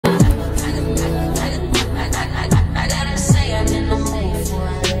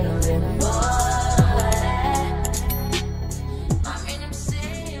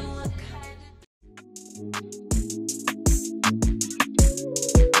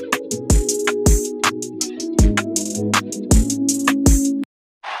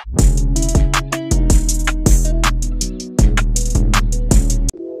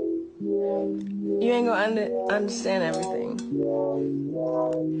understand everything.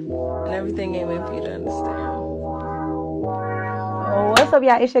 And everything ain't meant for you to understand. What's up,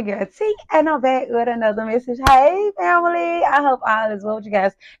 y'all? It's your girl T, and I'm back with another message. Hey, family. I hope all is well with you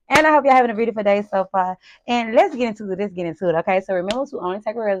guys, and I hope y'all having a beautiful day so far. And let's get into it. Okay, so remember to only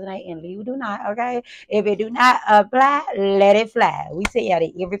take a resonate and leave do not. Okay, if it do not apply, let it fly. We say that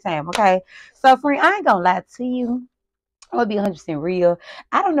every time. Okay, so friend, I ain't gonna lie to you. I'm gonna be 100% real.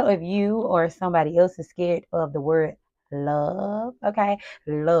 I don't know if you or somebody else is scared of the word love. Okay,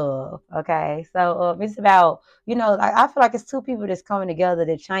 love. Okay, so it's about, like, I feel like it's two people that's coming together,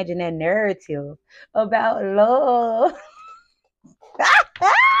 that's changing that narrative about love. Okay,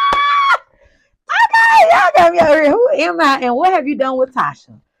 y'all got me over here. Who am I, and what have you done with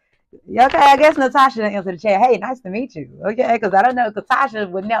Tasha? Okay, I guess Natasha didn't answer the chat. Hey, nice to meet you. Okay, because I don't know, because Tasha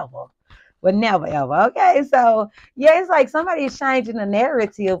would never ever. Okay, so yeah, it's like somebody is changing the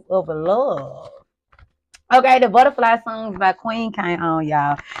narrative of love. Okay, the butterfly songs by Queen came on,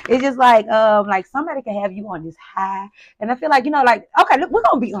 y'all. It's just like somebody can have you on this high, and I feel like, like, okay, look, we're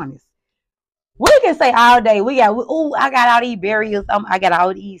gonna be honest. We can say all day, I got all these barriers, I got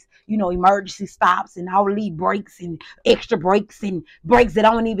all these, emergency stops and all these breaks and extra breaks and breaks that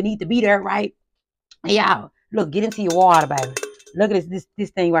don't even need to be there, right? And y'all, look, get into your water, baby. Look at this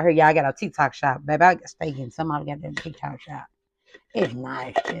thing right here, y'all. I got a TikTok shop, baby. I got steak in. Somebody got that TikTok shop. It's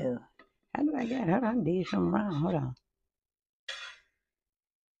nice too. How do I get it? Hold on, I did something wrong. Hold on.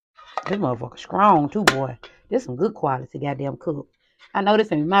 This motherfucker strong too, boy. This some good quality goddamn cook. I know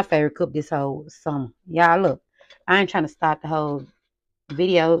this ain't my favorite cook this whole summer. Y'all, look. I ain't trying to start the whole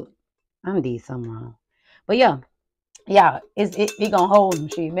video. I did something wrong. But yeah. It gonna hold them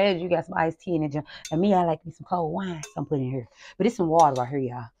shit. Imagine you got some iced tea in it. And me, I like me some cold wine. So I'm putting in here. But it's some water right here,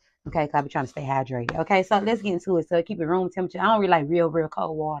 y'all. Okay, because I be trying to stay hydrated. Okay, so let's get into it. So keep it room temperature. I don't really like real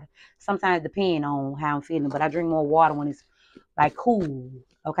cold water. Sometimes it depends on how I'm feeling. But I drink more water when it's like cool.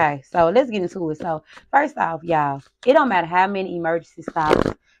 Okay, so let's get into it. So first off, y'all, it don't matter how many emergency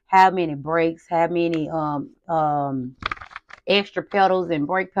stops, how many breaks, how many extra pedals and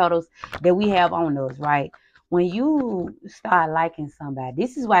brake pedals that we have on us, right? When you start liking somebody,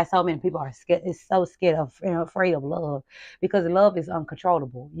 this is why so many people are scared. It's so scared of and afraid of love, because love is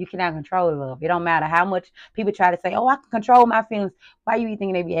uncontrollable. You cannot control love. It don't matter how much people try to say, "Oh, I can control my feelings." Why you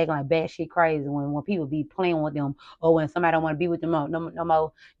thinking they be acting like bad shit crazy when people be playing with them, or when somebody don't want to be with them no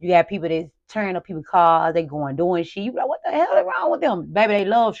more? You got people that turn up people's cars, they going doing shit. You be like, what the hell is wrong with them? Baby, they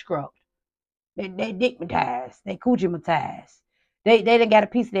love scrubbed. They dickmatized. They coochie-matized. They done got a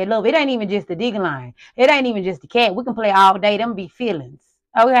piece of their love. It ain't even just the digging line. It ain't even just the cat. We can play all day. Them be feelings.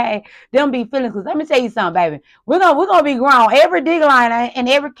 Okay? Them be feelings. Because let me tell you something, baby. We're gonna be grown. Every digging line and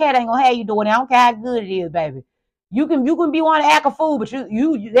every cat ain't gonna have you doing it. I don't care how good it is, baby. You can be one to act a fool, but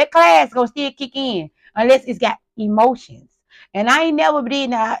you that class gonna still kick in unless it's got emotions. And I ain't never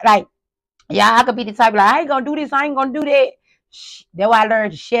been like, yeah, I could be the type like, I ain't gonna do this, I ain't gonna do that. That's why I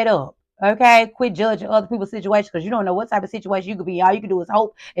learned to shut up. Okay, quit judging other people's situations, because you don't know what type of situation you could be. All you can do is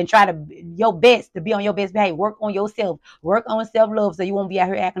hope and try to your best to be on your best behavior. Work on yourself. Work on self-love, so you won't be out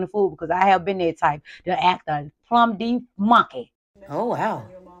here acting a fool, because I have been that type to act a plum D monkey. Oh wow.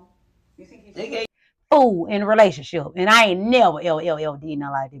 Fool in a relationship. And I ain't never ever did nothing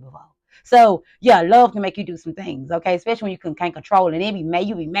like that before. So yeah, love can make you do some things, okay? Especially when you can't control it. And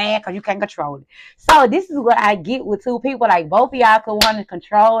you be mad because you can't control it. So this is what I get with two people. Like, both of y'all could want to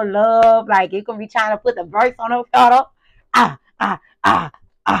control love. Like, it could be trying to put the brakes on her pedal.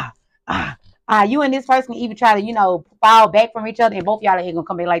 You and this person even try to, fall back from each other, and both of y'all ain't gonna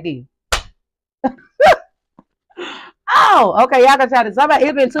come back like this. Oh, okay. Y'all can try to somebody.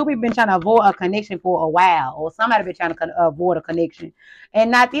 It's been two people been trying to avoid a connection for a while, or somebody been trying to avoid a connection, and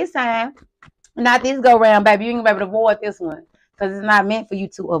not this time, not this go round, baby. You ain't gonna be able to avoid this one, because it's not meant for you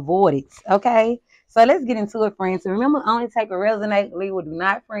to avoid it. Okay. So let's get into it, friends. So remember, only take a resonate, leave with do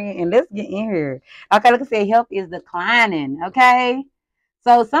not, friend. And let's get in here. Okay, like I said, health is declining. Okay.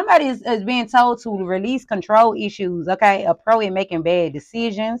 So somebody is being told to release control issues. Okay, a pro in making bad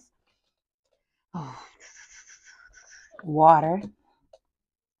decisions. Water.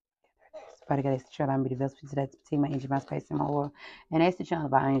 Father God, it's the channel I'm be the best to that team, my angel, my space, and my world. And that's the channel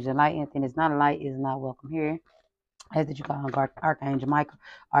by Angel Light. Anything that's not a light is not welcome here. As that you call on Archangel Michael,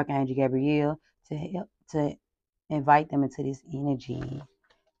 Archangel Gabriel, to help to invite them into this energy.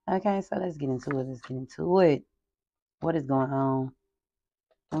 Okay, so let's get into it. What is going on?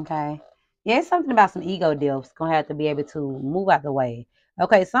 Okay. Yeah, it's something about some ego deaths. Gonna have to be able to move out the way.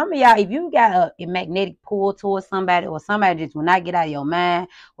 Okay, some of y'all, if you got a magnetic pull towards somebody, or somebody just will not get out of your mind,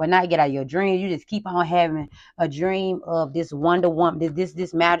 will not get out of your dreams, you just keep on having a dream of this wonder woman,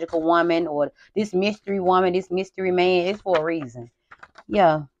 this magical woman, or this mystery woman, this mystery man. It's for a reason.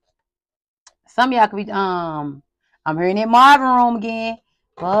 Yeah. Some of y'all could be I'm hearing that Marvin room again.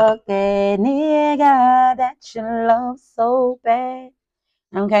 Fuck that nigga that you love so bad.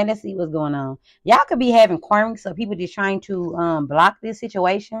 Okay, let's see what's going on. Y'all could be having karmics, so people just trying to block this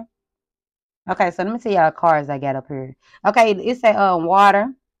situation. Okay, so let me tell y'all cards I got up here. Okay, it said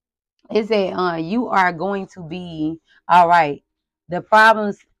water. It said you are going to be all right. The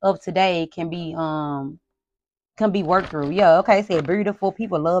problems of today can be worked through. Yeah, okay. It said beautiful.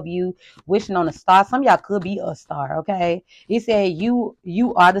 People love you. Wishing on a star. Some of y'all could be a star, okay? It said you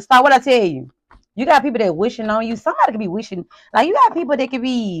are the star. What I tell you? You got people that wishing on you. Somebody could be wishing. Like, you got people that could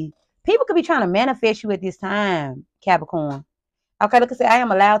be, people could be trying to manifest you at this time, Capricorn. Okay, look, I say I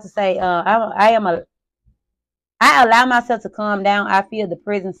am allowed to say, I allow myself to calm down. I feel the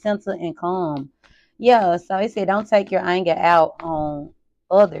present center and calm. Yeah, so it said don't take your anger out on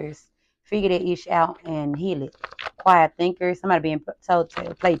others. Figure that ish out and heal it. Quiet thinker. Somebody being told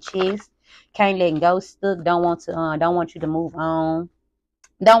to play chess. Can't let go. Stuck. Don't want you to move on.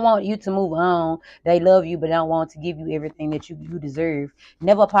 Don't want you to move on. They love you, but don't want to give you everything that you deserve.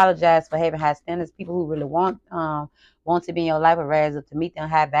 Never apologize for having high standards. People who really want to be in your life or rise up to meet them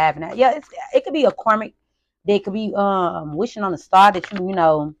high vibe. And yeah, it could be a karmic. They could be wishing on a star that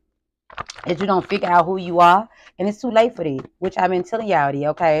that you don't figure out who you are, and it's too late for that. Which I've been telling y'all,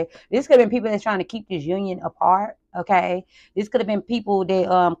 okay. This could have been people that's trying to keep this union apart, okay. This could have been people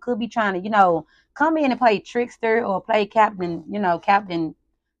that could be trying to come in and play trickster or play captain, captain.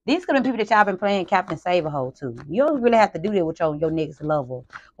 These could have been people that y'all been playing Captain Save-A-Hole too. You don't really have to do that with your next level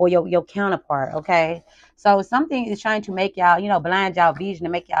or your counterpart, okay? So something is trying to make y'all, blind y'all vision, to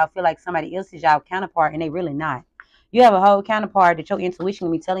make y'all feel like somebody else is y'all counterpart, and they really not. You have a whole counterpart that your intuition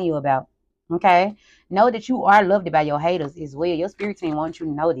will be telling you about, okay? Know that you are loved by your haters as well. Your spirit team wants you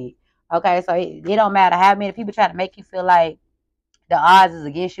to know that, okay? So it don't matter how many people try to make you feel like the odds is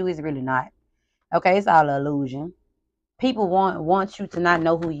against you. It's really not, okay? It's all an illusion. People want you to not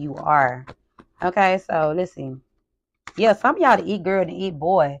know who you are. Okay, so listen. Yeah, some of y'all the eat girl and eat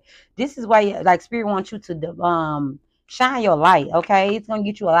boy. This is why like spirit wants you to shine your light. Okay, it's gonna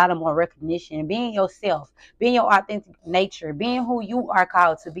get you a lot of more recognition. Being yourself, being your authentic nature, being who you are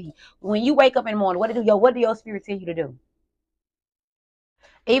called to be. When you wake up in the morning, what do your spirit tell you to do?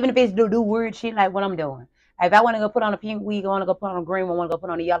 Even if it's do weird shit like what I'm doing. If I want to go put on a pink wig, I want to go put on a green one, I want to go put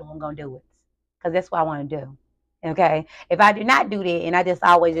on a yellow one, I'm gonna do it. Because that's what I want to do. Okay, if I do not do that and I just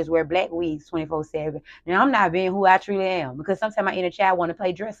always just wear black wigs 24/7, then I'm not being who I truly am. Because sometimes my inner child want to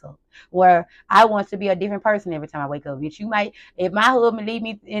play dress up, where I want to be a different person every time I wake up. If my husband leave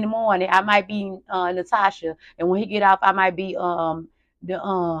me in the morning, I might be Natasha, and when he get off, I might be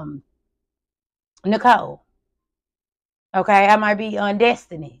Nicole. Okay, I might be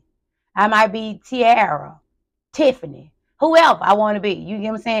Destiny. I might be Tiara, Tiffany, whoever I want to be. You get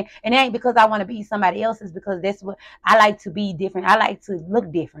what I'm saying? And it ain't because I want to be somebody else. It's because that's what I like to be different. I like to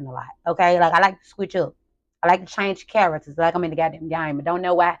look different a lot. Okay, like I like to switch up. I like to change characters. Like I'm in the goddamn game. I don't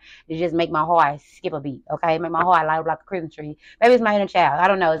know why. It just make my heart skip a beat. Okay, make my heart light up like a Christmas tree. Maybe it's my inner child. I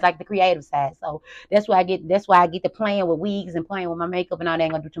don't know. It's like the creative side. So that's why I get to playing with wigs and playing with my makeup, and all that. I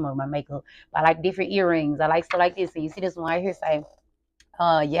ain't gonna do too much with my makeup. But I like different earrings. I like stuff like this. And you see this one right here say,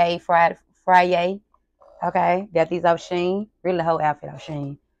 yay, Friday. Okay, got these off Shein. Really the whole outfit off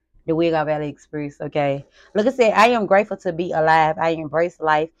Shein. The wig off AliExpress. Okay. Look, I said, I am grateful to be alive. I embrace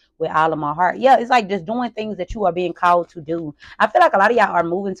life with all of my heart. Yeah, it's like just doing things that you are being called to do. I feel like a lot of y'all are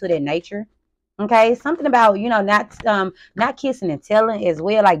moving to that nature. Okay, something about not kissing and telling as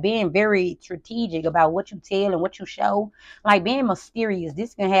well, like being very strategic about what you tell and what you show, like being mysterious.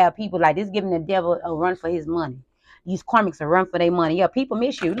 This can have people like this giving the devil a run for his money. These karmics a run for their money. Yeah, people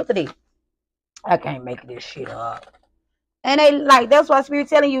miss you. Look at it. I can't make this shit up. And they like that's why spirit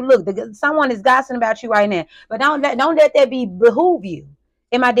telling you, look, someone is gossiping about you right now. But don't let that behoove you.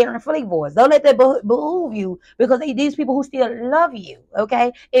 In my Darren Fleet voice, don't let that behoove you, because these people who still love you,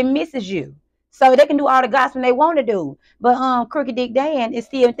 okay, it misses you. So they can do all the gossiping they want to do, but Crooked Dick Dan is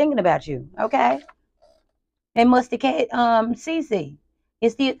still thinking about you, okay? And Musty Cat CC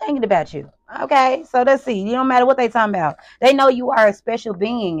is still thinking about you, okay? So let's see. It don't matter what they talking about. They know you are a special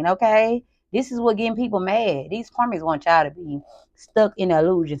being, okay? This is what getting people mad. These karmics want y'all to be stuck in an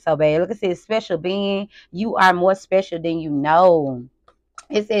illusion so bad. Look, it says special being. You are more special than you know.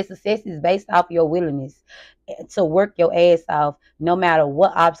 It says success is based off your willingness to work your ass off no matter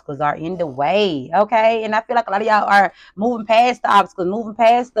what obstacles are in the way. Okay, and I feel like a lot of y'all are moving past the obstacles, moving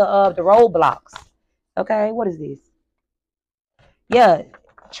past the roadblocks. Okay, what is this? Yeah,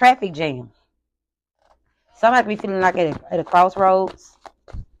 traffic jam. Somebody be feeling like at a crossroads.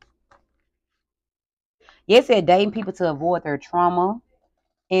 Yes, they're dating people to avoid their trauma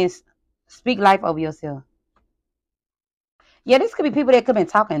and speak life over yourself. Yeah, this could be people that could be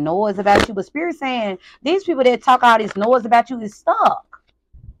talking noise about you, but Spirit saying these people that talk all this noise about you is stuck.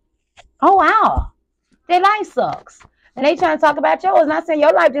 Oh, wow. Their life sucks. And they trying to talk about yours. Not saying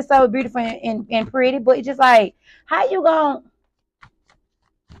your life just so beautiful and pretty, but it's just like, how you gonna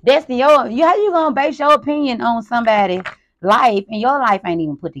how you gonna base your opinion on somebody's life and your life ain't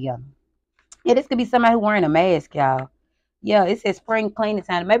even put together? Yeah, this could be somebody who wearing a mask, y'all. Yeah, it says spring cleaning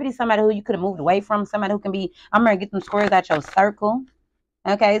time. Maybe it's somebody who you could have moved away from. Somebody who can be, I'm gonna get them squares out your circle.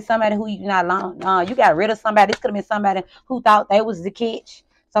 Okay, somebody who you not long, you got rid of somebody. This could have been somebody who thought they was the catch.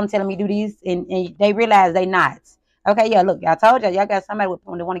 Some telling me do this, and they realize they not. Okay, yeah, look, I told y'all got somebody that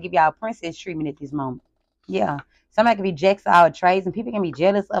want to give y'all princess treatment at this moment. Yeah, somebody can be jacks all trades, and people can be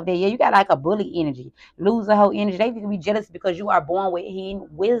jealous of that. Yeah, you got like a bully energy, loser whole energy. They can be jealous because you are born with hidden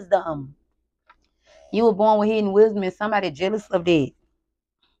wisdom. You were born with hidden wisdom, and somebody jealous of that.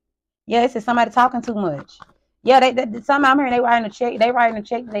 Yeah, it's somebody talking too much. Yeah, I'm hearing they writing a check. They writing a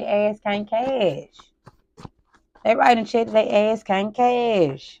check that they ass can't cash. They writing a check that they ass can't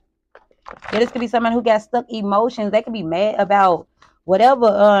cash. Yeah, this could be somebody who got stuck emotions. They could be mad about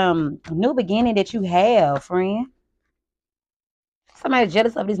whatever new beginning that you have, friend. Somebody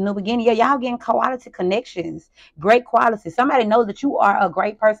jealous of this new beginning. Yeah, y'all getting quality connections. Great quality. Somebody knows that you are a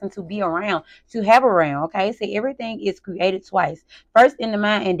great person to be around, to have around. Okay, see, everything is created twice. First in the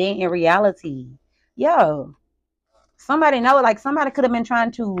mind and then in reality. Yo, somebody know, like somebody could have been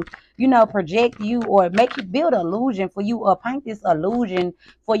trying to, project you or make you build an illusion for you or paint this illusion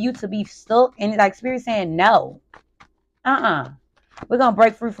for you to be stuck. And like Spirit saying, no. We're going to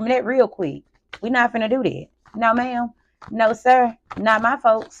break free from that real quick. We're not finna do that. No, ma'am. No, sir. Not my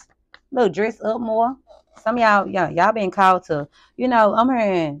folks. Look, dress up more. Some of y'all been called to, I'm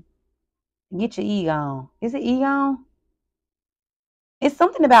hearing, get your ego on. Is it ego on? It's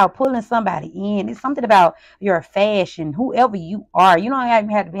something about pulling somebody in. It's something about your fashion, whoever you are. You don't even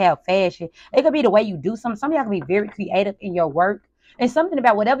have to have fashion. It could be the way you do something. Some of y'all can be very creative in your work. And something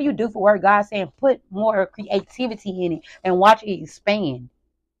about whatever you do for work, God's saying put more creativity in it and watch it expand.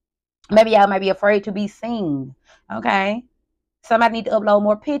 Maybe y'all might be afraid to be seen. Okay? Somebody need to upload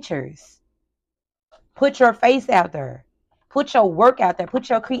more pictures. Put your face out there. Put your work out there. Put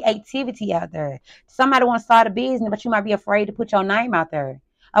your creativity out there. Somebody wants to start a business, but you might be afraid to put your name out there.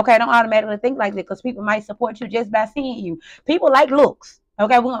 Okay, don't automatically think like that because people might support you just by seeing you. People like looks.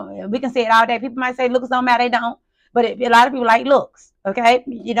 Okay, we can say it all day. People might say looks don't matter. They don't. But a lot of people like looks. Okay,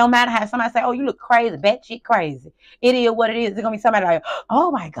 it don't matter how somebody say, oh, you look crazy, batshit crazy. It is what it is. It's going to be somebody like,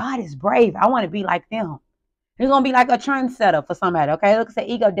 oh my God, it's brave. I want to be like them. It's going to be like a trendsetter for somebody, okay? Look, say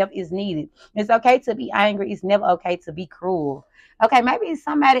ego death is needed. It's okay to be angry. It's never okay to be cruel. Okay, maybe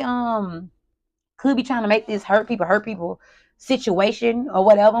somebody could be trying to make this hurt people situation or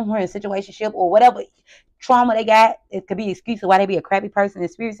whatever, or in a situationship or whatever trauma they got. It could be an excuse of why they be a crappy person. The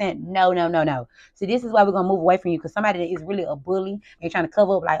Spirit saying, no. So this is why we're going to move away from you because somebody that is really a bully and trying to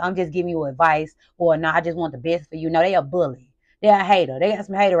cover up like, I'm just giving you advice or no, I just want the best for you. No, they a bully. They're a hater. They got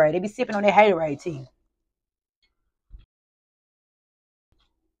some haterade. They be sipping on their haterade too.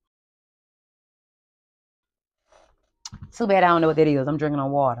 Too bad I don't know what that is. I'm drinking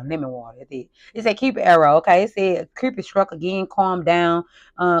on water, lemon water. It said keep it arrow. Okay, it said Cupid struck again. Calm down.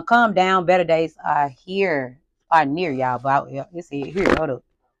 Calm down. Better days are here, are near y'all. But it said here. Hold up.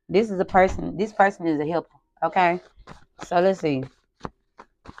 This is a person. This person is a helper. Okay, so let's see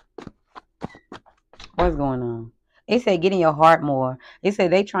what's going on. It said get in your heart more. It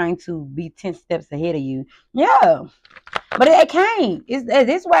said they trying to be 10 steps ahead of you. Yeah. But it can't.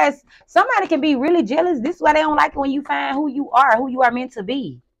 This why somebody can be really jealous. This is why they don't like it when you find who you are meant to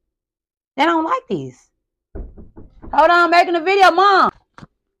be. They don't like this. Hold on, I'm making a video, Mom.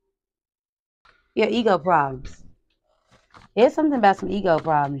 Your ego problems. There's something about some ego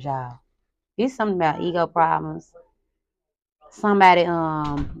problems, y'all. There's something about ego problems. Somebody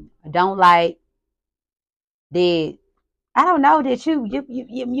don't like that. I don't know that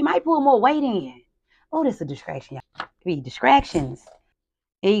you might pull more weight in. Oh, this is a distraction, y'all. Be distractions.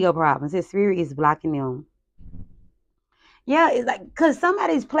 Ego problems. His spirit is blocking them. Yeah, it's like because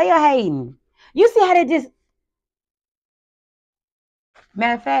somebody's player hating. You see how they just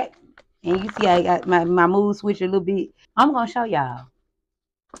matter of fact, and you see I got my mood switch a little bit. I'm gonna show y'all.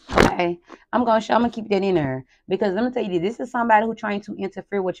 Okay. Okay, I'm gonna keep that in there because let me tell you this is somebody who's trying to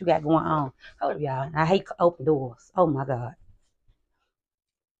interfere with what you got going on. Hold up, y'all. I hate open doors. Oh my God.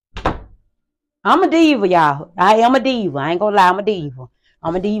 I'm a diva, y'all. I am a diva. I ain't gonna lie, I'm a diva.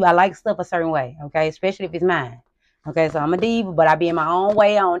 I'm a diva. I like stuff a certain way, okay? Especially if it's mine. Okay, so I'm a diva, but I be in my own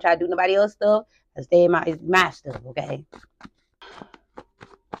way. I don't try to do nobody else's stuff. I stay in it's my stuff, okay?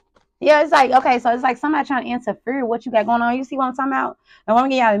 Yeah, it's like, okay, so it's like somebody trying to interfere with what you got going on. You see what I'm talking about? And when I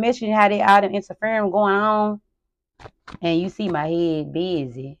get y'all a message how they out and interfering going on, and you see my head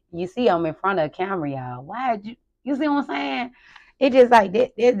busy. You see I'm in front of a camera, y'all. Why you see what I'm saying? It just like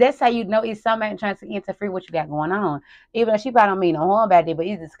that's how you know it's somebody trying to interfere with what you got going on. Even though she probably don't mean no harm about it, but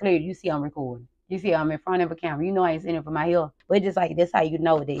it's just clear. You see I'm recording. You see I'm in front of a camera. You know I ain't sitting for my heel. But it's just like that's how you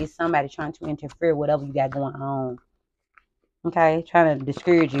know that it's somebody trying to interfere with whatever you got going on. Okay, trying to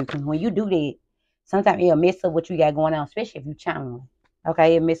discourage you. Because when you do that, sometimes it'll mess up what you got going on, especially if you channeling.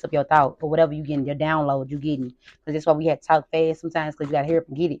 Okay, it mess up your thought or whatever you getting, your download you getting. Because that's why we had to talk fast sometimes because you got to hurry up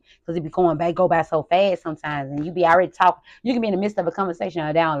and get it. Because it be go by so fast sometimes. And you be already talking. You can be in the midst of a conversation or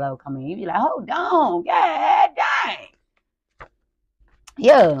a download coming. You be like, hold on. God dang.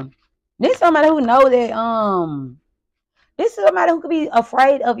 Yeah. This is somebody who know that, this is somebody who could be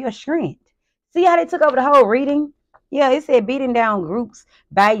afraid of your strength. See how they took over the whole reading? Yeah, it said beating down groups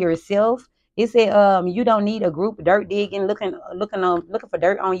by yourself. It said you don't need a group dirt digging, looking for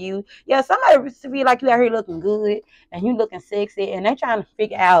dirt on you. Yeah, somebody feel like you out here looking good and you looking sexy and they trying to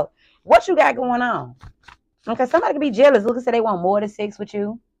figure out what you got going on. Okay, somebody could be jealous. Look and say they want more than sex with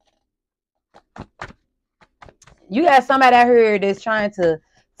you. You got somebody out here that's trying to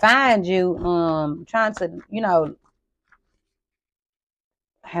find you, trying to,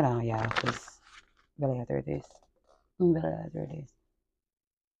 hold on, y'all, because really after this. They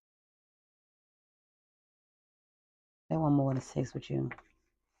want more than sex with you.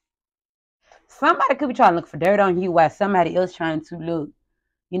 Somebody could be trying to look for dirt on you while somebody else trying to look,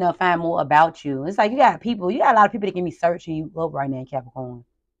 find more about you. It's like you got a lot of people that can be searching you up right now in Capricorn.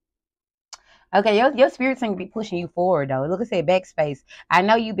 Okay, your spirit can be pushing you forward though. Look, I said backspace. I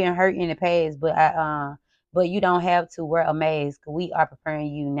know you've been hurt in the past, but you don't have to wear a mask. We are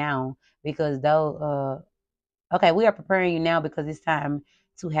preparing you now because we are preparing you now because it's time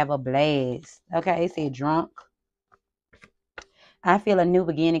to have a blast. Okay, it said drunk. I feel a new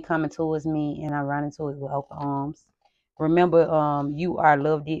beginning coming towards me, and I run into it with open arms. Remember, you are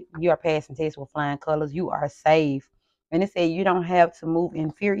loved. You are passing tests with flying colors. You are safe. And it said you don't have to move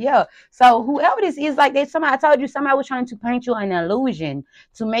in fear. Yeah. So whoever this is, like somebody told you, somebody was trying to paint you an illusion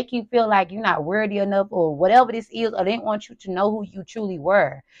to make you feel like you're not worthy enough or whatever this is, or they didn't want you to know who you truly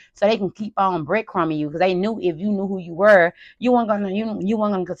were. So they can keep on breadcrumbing you because they knew if you knew who you were, you weren't gonna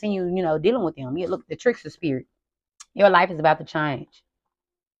continue, dealing with them. Look, the trickster spirit. Your life is about to change.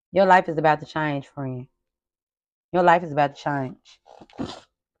 Your life is about to change, friend. Your life is about to change.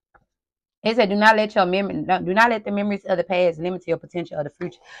 It said, do not let the memories of the past limit your potential of the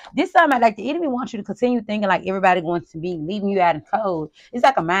future. This time, like the enemy wants you to continue thinking like everybody going to be leaving you out in cold. It's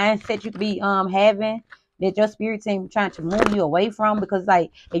like a mindset you could be having that your spirit team trying to move you away from, because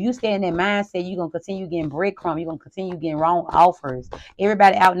like if you stay in that mindset, you're gonna continue getting breadcrumbs, you're gonna continue getting wrong offers.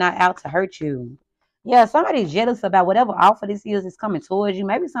 Everybody not out to hurt you. Yeah, somebody's jealous about whatever offer this is coming towards you.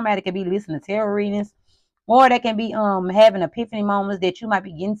 Maybe somebody could be listening to tarot readings. Or they can be having epiphany moments that you might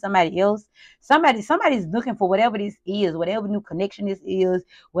be getting somebody else. Somebody's looking for whatever this is, whatever new connection this is,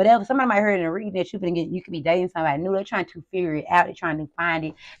 whatever. Somebody might hear in a reading that you could be dating somebody new. They're trying to figure it out. They're trying to find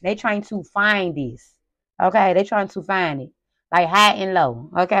it. They're trying to find this. Okay, they're trying to find it. Like high and low.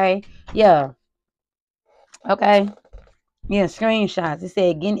 Okay. Yeah. Okay. Yeah, screenshots. It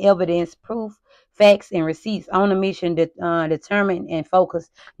said getting evidence, proof, facts, and receipts on a mission that determined and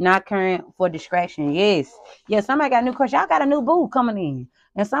focused, not current for distraction. Yes. Yeah, somebody got a new crush. Y'all got a new boo coming in.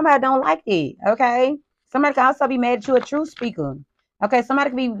 And somebody don't like it. Okay. Somebody can also be mad that you're a truth speaker. Okay, somebody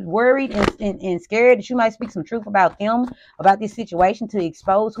can be worried and scared that you might speak some truth about them, about this situation, to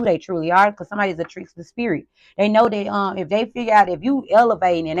expose who they truly are, because somebody's a trickster spirit. They know that if they figure out if you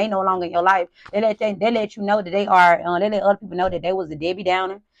elevating and they no longer in your life, they let you know that they are. They let other people know that they was the Debbie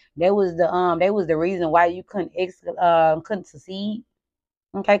Downer. They was the reason why you couldn't succeed.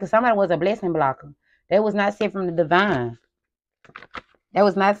 Okay, because somebody was a blessing blocker. They was not sent from the divine. That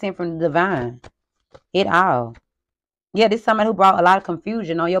was not sent from the divine at all. Yeah, this is somebody who brought a lot of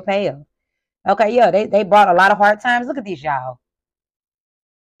confusion on your path. Okay, yeah, they brought a lot of hard times. Look at this, y'all.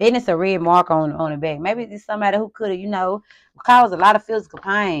 Then it's a red mark on the back. Maybe it's somebody who could have, caused a lot of physical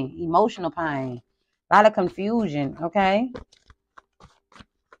pain, emotional pain, a lot of confusion. Okay.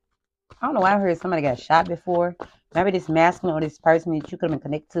 I don't know why I heard somebody got shot before. Maybe this masculine or this person that you could have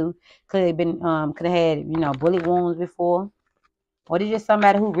been connected to could have been could have had, you know, bullet wounds before. Or it's just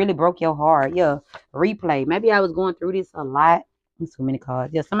somebody who really broke your heart. Yeah. Replay. Maybe I was going through this a lot. There's too many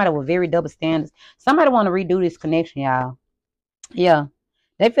cards. Yeah, somebody with very double standards. Somebody want to redo this connection, y'all. Yeah.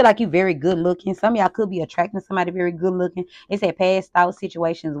 They feel like you very good looking. Some of y'all could be attracting somebody very good looking. They say past thought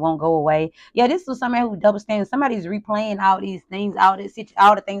situations won't go away. Yeah, this was somebody who double standing. Somebody's replaying all these things, all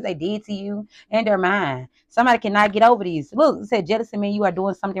the things they did to you in their mind. Somebody cannot get over these. Look, it said jealousy means you are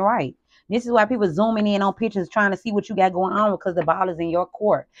doing something right. This is why people zooming in on pictures trying to see what you got going on because the ball is in your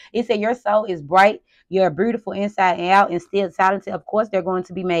court. It said your soul is bright. You're beautiful inside and out and still talented. Of course, they're going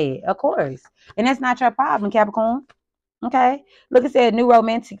to be mad. Of course. And that's not your problem, Capricorn. Okay, look, it said new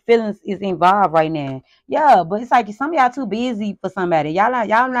romantic feelings is involved right now. Yeah, but it's like some of y'all too busy for somebody. Y'all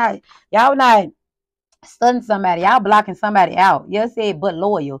not studying somebody. Y'all blocking somebody out. You said but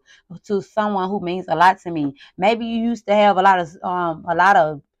loyal to someone who means a lot to me. Maybe you used to have a lot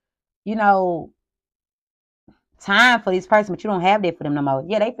of you know time for this person, but you don't have that for them no more.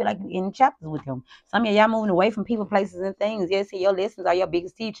 Yeah, they feel like you're in chapters with them. Some of y'all moving away from people, places, and things. Yeah, see, your lessons are your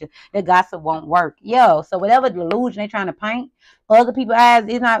biggest teacher. The gossip won't work. Yo, so whatever delusion they trying to paint, other people's eyes,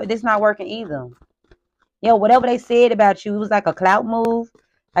 it's not working either. Yo, whatever they said about you, it was like a clout move.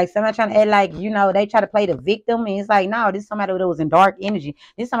 Like somebody trying to act like, you know, they try to play the victim. And it's like, no, this is somebody that was in dark energy.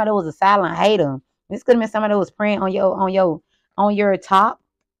 This is somebody that was a silent hater. This could have been somebody that was preying on your top.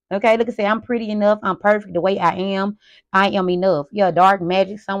 Okay, look and say, I'm pretty enough. I'm perfect the way I am. I am enough. Yeah, dark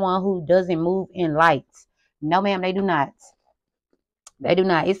magic, someone who doesn't move in lights. No, ma'am, they do not. They do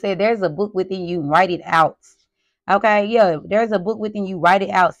not. It said there's a book within you. Write it out. Okay, yeah, there's a book within you. Write it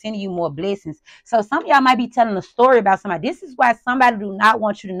out. Sending you more blessings. So some of y'all might be telling a story about somebody. This is why somebody do not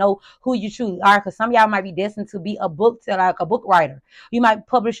want you to know who you truly are, because some of y'all might be destined to be a book teller, like a book writer. You might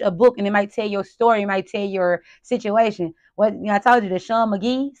publish a book and it might tell your story. It might tell your situation. What, you know, I told you the Sean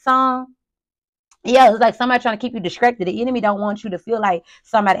McGee song. Yeah, it's like somebody trying to keep you distracted. The enemy don't want you to feel like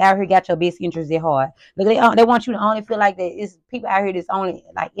somebody out here got your best interest at heart. Look, they want you to only feel like that it's people out here that's only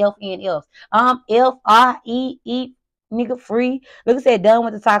like F and F's. F-R-E-E, nigga free. Look, it said done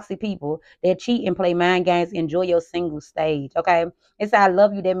with the toxic people that cheat and play mind games. Enjoy your single stage. Okay, it's I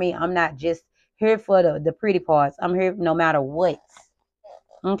love you. That means I'm not just here for the pretty parts. I'm here no matter what.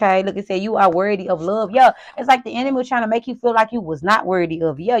 Okay, look, it said you are worthy of love. Yeah, it's like the enemy was trying to make you feel like you was not worthy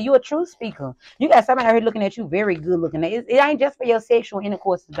of. Yeah, you're a truth speaker. You got somebody out here looking at you very good looking. It ain't just for your sexual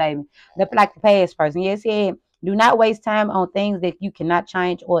intercourse, baby. Like the past person. Yeah, it said do not waste time on things that you cannot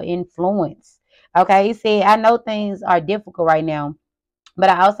change or influence. Okay, it said I know things are difficult right now,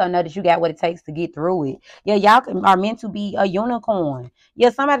 but I also know that you got what it takes to get through it. Yeah, y'all are meant to be a unicorn. Yeah,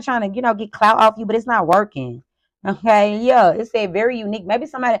 somebody trying to, get clout off you, but it's not working. Okay, yeah, it's a very unique. Maybe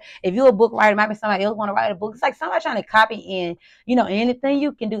somebody, if you're a book writer, maybe somebody else want to write a book. It's like somebody trying to copy in, anything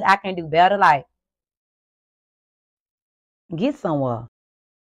you can do, I can do better. Like, get somewhere.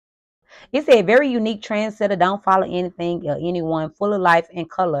 It's a very unique trendsetter. Don't follow anything or anyone. Full of life and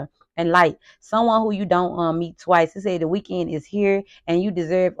color and light. Someone who you don't meet twice. It said the weekend is here and you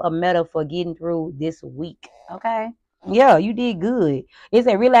deserve a medal for getting through this week. Okay. Yeah, you did good. It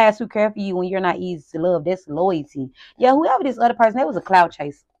said realize who care for you when you're not easy to love. That's loyalty. Yeah, whoever this other person, that was a cloud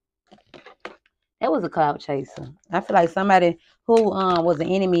chaser. That was a cloud chaser. I feel like somebody who was an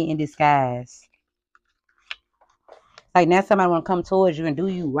enemy in disguise. Like now somebody want to come towards you and do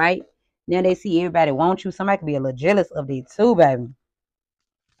you right. Now they see everybody want you. Somebody could be a little jealous of it too, baby.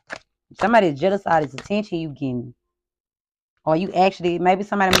 Somebody's jealous of this attention you getting. Or you actually, maybe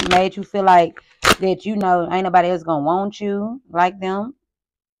somebody made you feel like that, ain't nobody else going to want you like them.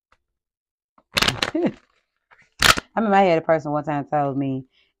 I remember I had a person one time told me,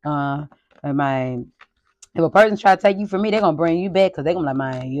 if a person try to take you from me, they're going to bring you back because they're going to be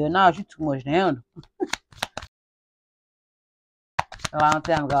like, man, you too much to handle. A long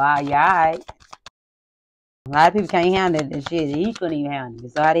time ago, yeah, all right. A lot of people can't handle that shit. He couldn't even handle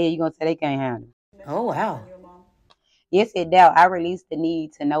it. So how the hell you going to say they can't handle it? Oh, wow. Yes, it doubt. I release the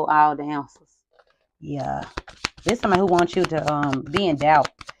need to know all the answers. Yeah. There's somebody who wants you to be in doubt.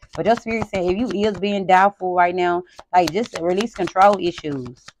 But your spirit said if you is being doubtful right now, like just release control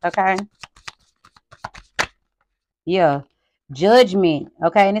issues. Okay? Yeah. Judgment.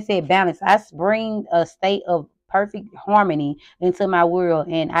 Okay, and it said balance. I bring a state of perfect harmony into my world,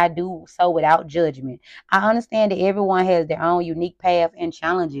 and I do so without judgment. I understand that everyone has their own unique path and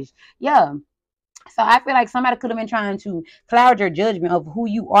challenges. Yeah. So I feel like somebody could have been trying to cloud your judgment of who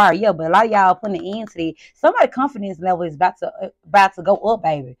you are. Yeah, but a lot of y'all putting an end to it. Somebody's confidence level is about to go up,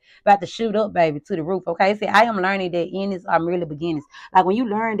 baby. About to shoot up, baby, to the roof. Okay, see, I am learning that endings are merely beginnings. Like when you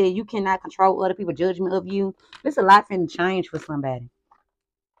learn that you cannot control other people's judgment of you, it's a lot finna change for somebody.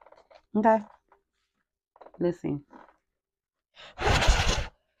 Okay, let's see.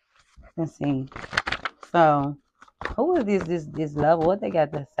 Let's see. So, who is this love? What they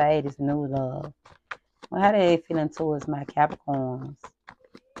got to say? This new love. Well, how they feeling towards my Capricorns?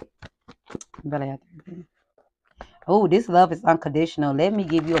 Oh, this love is unconditional. Let me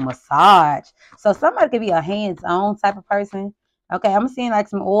give you a massage. So somebody could be a hands-on type of person. Okay, I'm seeing like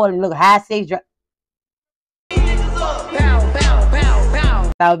some oil and look high six.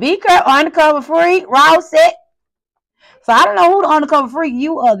 So be careful, undercover freak, raw set. So I don't know who the undercover freak,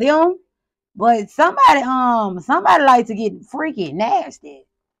 you or them, but somebody like to get freaky, nasty,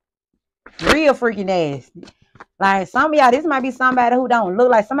 real freaky nasty. Like some of y'all, this might be somebody who don't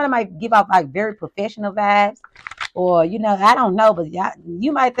look like, somebody might give off like very professional vibes, or you know, I don't know, but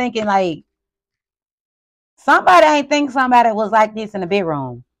you might thinking like somebody ain't think somebody was like this in the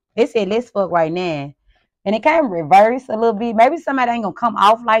bedroom. They said let's fuck right now, and it kind of reverse a little bit. Maybe somebody ain't gonna come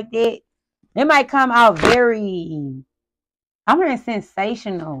off like that. It might come out very, I'm hearing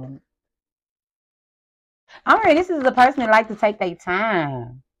sensational. I'm hearing this is a person that like to take their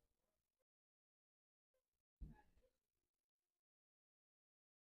time.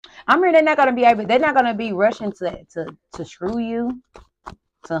 I'm hearing they're not gonna be rushing to screw you,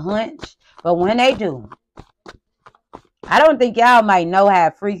 to hunch. But when they do, I don't think y'all might know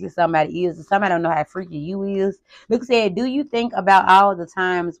how freaky somebody is, or somebody don't know how freaky you is. Look, said, do you think about all the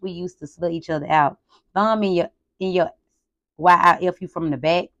times we used to slut each other out? Thumb in your why I F you from the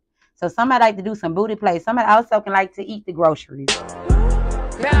back. So somebody like to do some booty play. Somebody also can like to eat the groceries.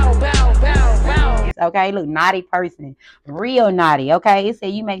 Bow, bow, bow, bow. Okay, look, naughty person. Real naughty, okay? It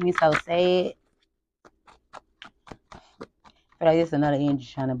said you make me so sad. But like this another energy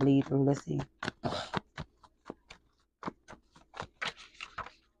trying to bleed through. Let's see.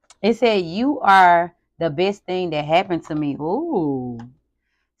 It said you are the best thing that happened to me. Ooh.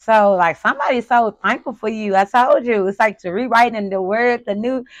 So, like, somebody's so thankful for you. I told you. It's like to rewriting the word,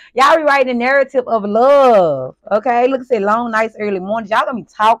 y'all rewriting the narrative of love. Okay? Look, say long nights, early mornings. Y'all gonna be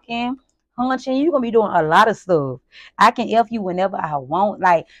talking, hunching. You gonna be doing a lot of stuff. I can F you whenever I want.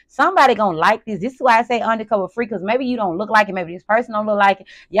 Like, somebody gonna like this. This is why I say undercover freak, because maybe you don't look like it. Maybe this person don't look like it.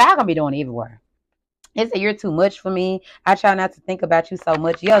 Y'all gonna be doing it everywhere. They say you're too much for me. I try not to think about you so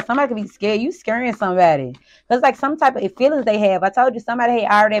much. Yo, somebody could be scared. You scaring somebody. Because like some type of feelings they have. I told you somebody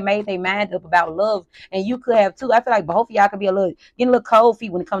had already made their mind up about love. And you could have too. I feel like both of y'all could be getting a little cold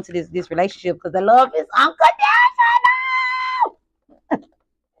feet when it comes to this relationship. Because the love is unconditional.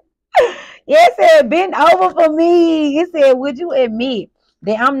 It said, bend over for me. It said, would you admit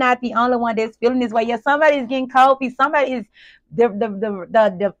that I'm not the only one that's feeling this way? Yeah, somebody's getting cold feet. Somebody is...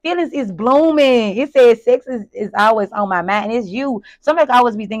 The feelings is blooming. It says sex is always on my mind. And it's you. Somebody could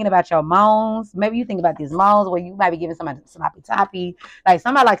always be thinking about your moans. Maybe you think about these moans where you might be giving somebody sloppy toppy. Like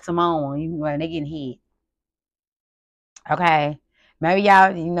somebody likes to moan when they getting hit. Okay. Maybe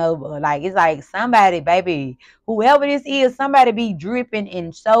y'all, like it's like somebody, baby, whoever this is, somebody be dripping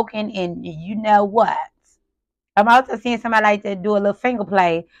and soaking, and you know what? I'm also seeing somebody like to do a little finger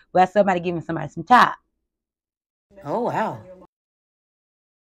play where somebody giving somebody some top. Oh wow.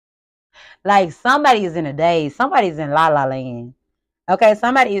 Like somebody is in a daze. Somebody's in la la land. Okay,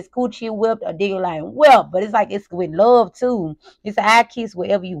 somebody is coochie whipped or digger like whipped, but it's like it's with love too. It's I kiss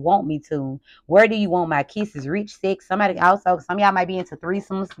wherever you want me to. Where do you want my kisses? Reach sex. Somebody also, some of y'all might be into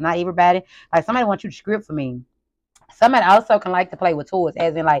threesomes. Not everybody. Like somebody wants you to script for me. Somebody also can like to play with toys,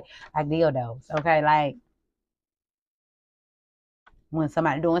 as in like dildos. Okay, like when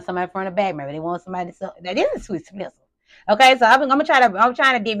somebody doing something from the back, maybe they want somebody to. Now this is sweet split. Okay, so I'm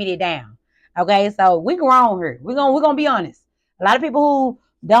trying to dimmy it down. Okay, so we grown here. We're gonna be honest. A lot of people who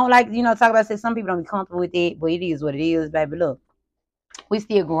don't like, talk about sex, some people don't be comfortable with it, but it is what it is, baby. Look, we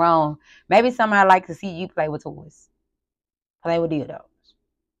still grown. Maybe somebody like to see you play with toys. Play with dildos.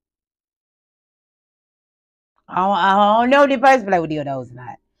 I don't know if the person play with dildos or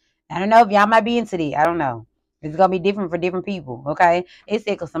not. I don't know if y'all might be into that. I don't know. It's going to be different for different people, okay? It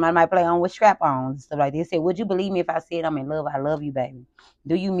said because somebody might play on with strap-ons and stuff like this. It said, would you believe me if I said I'm in love? I love you, baby.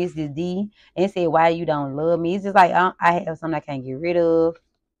 Do you miss this D? And it said, why you don't love me? It's just like, I have something I can't get rid of.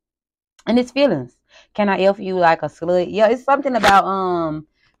 And it's feelings. Can I F you like a slut? Yeah, it's something about,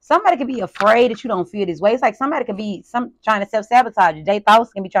 somebody could be afraid that you don't feel this way. It's like somebody could be trying to self-sabotage you. Their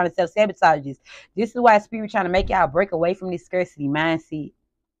thoughts can be trying to self-sabotage you. This is why Spirit trying to make y'all break away from this scarcity mindset.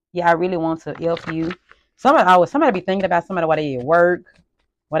 Yeah, I really want to help you. Somebody be thinking about somebody while they at work,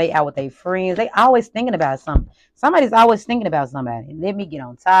 while they out with their friends. They always thinking about something. Somebody's always thinking about somebody. Let me get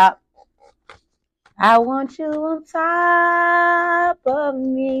on top. I want you on top of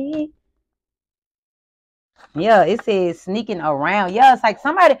me. Yeah, it says sneaking around. Yeah, it's like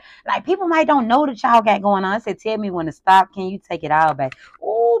somebody, like people might don't know that y'all got going on. It said, tell me when to stop. Can you take it out, baby?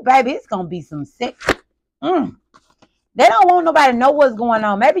 Oh, baby, it's going to be some sex. They don't want nobody to know what's going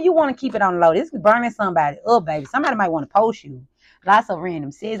on. Maybe you want to keep it on low. This is burning somebody up, baby. Somebody might want to post you. Lots of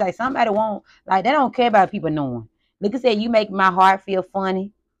random says like somebody won't, like they don't care about people knowing. Look, at said, you make my heart feel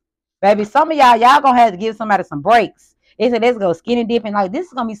funny. Baby, some of y'all going to have to give somebody some breaks. They said, let's go skinny dipping. Like, this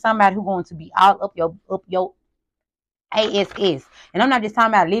is going to be somebody who's going to be all up your ASS. And I'm not just talking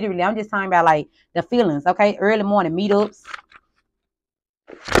about literally. I'm just talking about, like, the feelings, okay? Early morning meetups.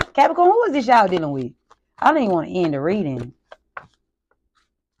 Capricorn, who is this y'all dealing with? I don't even want to end the reading.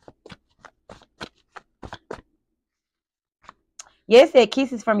 Yes, it said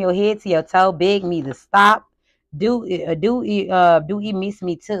kisses from your head to your toe. Beg me to stop. Do he miss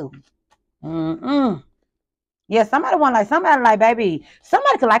me too? Yeah, somebody like, baby,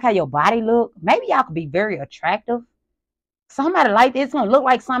 somebody could like how your body look. Maybe y'all could be very attractive. Somebody like this gonna look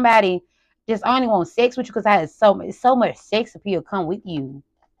like somebody just only want sex with you because I had so much sex appeal come with you.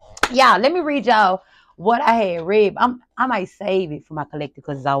 Yeah, let me read y'all what I had read. I might save it for my collective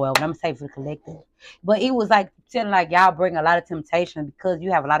because it's all well, but I'm gonna save it for the collective. But it was like telling like y'all bring a lot of temptation because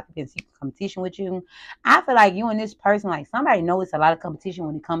you have a lot of people in secret competition with you. I feel like you and this person, like somebody knows it's a lot of competition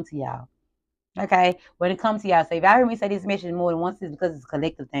when it comes to y'all. Okay, when it comes to y'all, so if y'all hear me say this message more than once, it's because it's a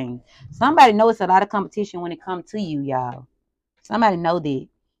collective thing. Somebody knows it's a lot of competition when it comes to you, y'all. Somebody know that.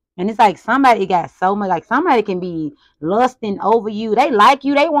 And it's like somebody got so much, like somebody can be lusting over you. They like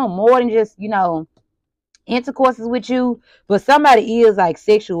you. They want more than just, intercourses with you. But somebody is like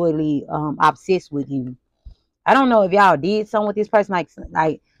sexually obsessed with you. I don't know if y'all did something with this person.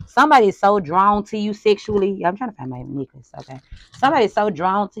 Like somebody is so drawn to you sexually. I'm trying to find my necklace. Okay. Somebody is so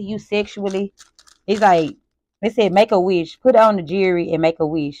drawn to you sexually. It's like, they said, make a wish. Put on the jewelry and make a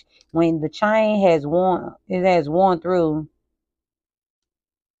wish. When the chain has worn through.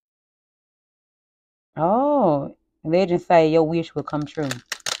 Oh, legends say your wish will come true.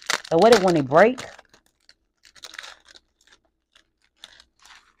 So what if when it break?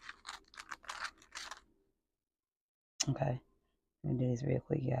 Okay, let me do this real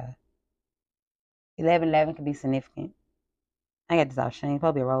quick, y'all. 1111 can be significant. I got this off Shane.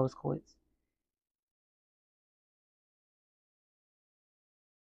 Probably a rose quartz.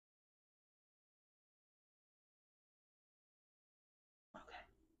 Okay.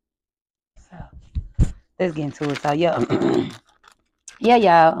 So let's get into it. So yeah, yeah,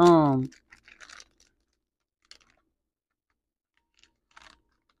 y'all.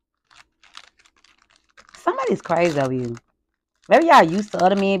 Somebody's crazy over you. Maybe y'all used to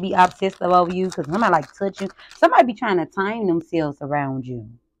other men be obsessed over you because somebody like touch you. Somebody be trying to time themselves around you.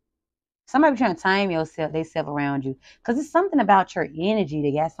 Somebody be trying to time themselves around you. Because it's something about your energy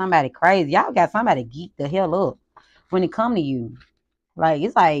that got somebody crazy. Y'all got somebody geeked the hell up when it come to you. Like,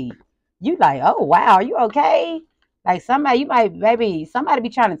 it's like, you like, oh, wow, are you okay? Like, somebody be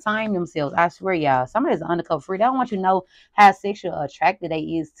trying to time themselves. I swear, y'all. Somebody's undercover freak. They don't want you to know how sexual attracted they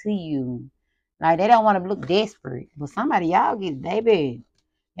is to you. Like, they don't want to look desperate. But somebody, y'all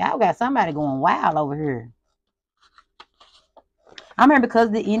got somebody going wild over here. I mean, because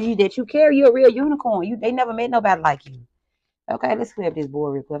of the energy that you carry, you're a real unicorn. They never met nobody like you. Okay, let's clear up this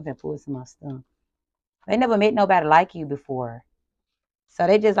board real quick. I'm going to pull some of my stuff. They never met nobody like you before. So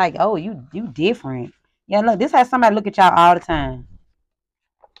they just like, oh, you different. Yeah, look, this has somebody look at y'all all the time.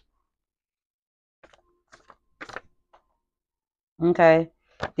 Okay.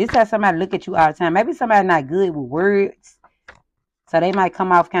 This has somebody look at you all the time. Maybe somebody not good with words. So they might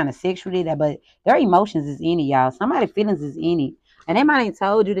come off kind of sexually, but their emotions is in it, y'all. Somebody's feelings is in it. And they might ain't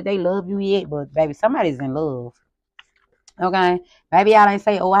told you that they love you yet, but baby, somebody's in love. Okay? Maybe y'all ain't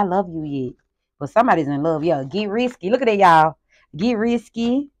say, oh, I love you yet. But somebody's in love. Yeah, get risky. Look at that, y'all. Get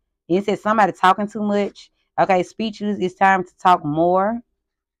risky. It says somebody talking too much. Okay, speeches. It's time to talk more.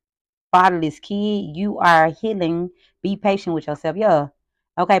 Fatherless kid. You are healing. Be patient with yourself. Yeah.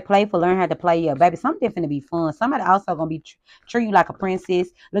 Okay, playful. Learn how to play. Yeah, baby, something finna be fun. Somebody also gonna be treat you like a princess.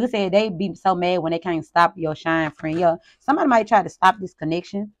 Look at that. They be so mad when they can't stop your shine, friend. Yeah, somebody might try to stop this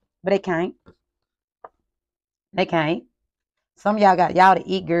connection, but they can't. They can't. Some of y'all got y'all the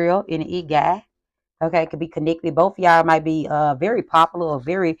it girl and the it guy. Okay, could be connected. Both of y'all might be very popular or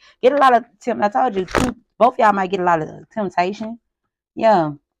get a lot of I told you both y'all might get a lot of temptation.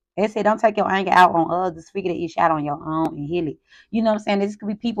 Yeah. They said don't take your anger out on others. Figure the issue out on your own and heal it. You know what I'm saying? This could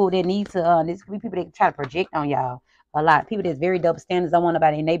be people that need to. This could be people that try to project on y'all a lot. People that's very double standards. Don't want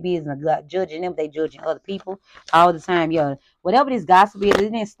nobody in their business. Judging them, they judging other people all the time. Yeah, whatever this gossip is, it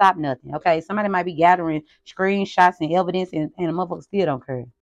didn't stop nothing. Okay, somebody might be gathering screenshots and evidence, and a motherfucker still don't care.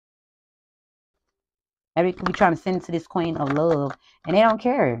 Maybe could be trying to send it to this queen of love, and they don't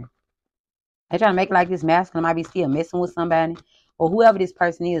care. They trying to make it like this masculine might be still messing with somebody. Or whoever this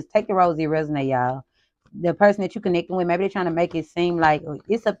person is. Take the rose that resonate, y'all. The person that you connecting with, maybe they're trying to make it seem like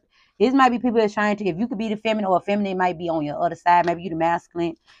this might be people that's trying to, if you could be the feminine, or a feminine might be on your other side, maybe you the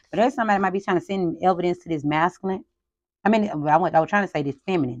masculine. But there's somebody that might be trying to send evidence to this masculine. I mean, I was trying to say this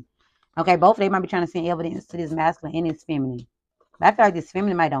feminine. Okay, both of them might be trying to send evidence to this masculine and this feminine. But I feel like this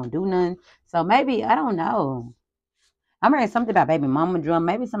feminine might don't do nothing. So maybe, I don't know. I'm hearing something about baby mama drum.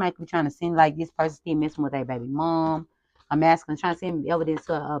 Maybe somebody could be trying to send like this person still messing with their baby mom. A masculine, trying to send evidence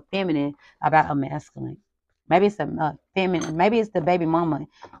to a feminine about a masculine. Maybe it's a feminine. Maybe it's the baby mama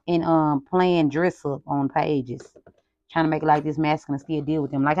in playing dress up on pages, trying to make it like this masculine still deal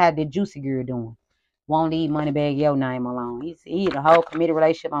with them, like how the Juicy Girl doing. Won't leave Moneybag your name alone. He the whole committed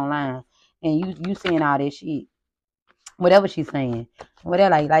relationship online, and you seeing all this shit. Whatever she's saying,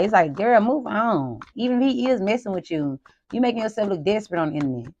 whatever, like it's like, girl, move on. Even if he is messing with you, you making yourself look desperate on the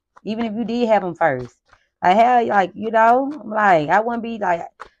internet. Even if you did have him first. Like, hell, like, you know, like, I wouldn't be, like,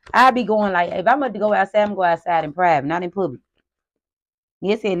 I'd be going, like, if I'm going to go outside, I'm going to go outside in private, not in public.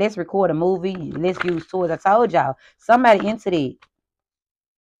 He said, let's record a movie, let's use toys. I told y'all, somebody into that.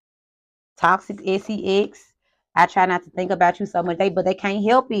 Toxic sex. I try not to think about you so much, but they can't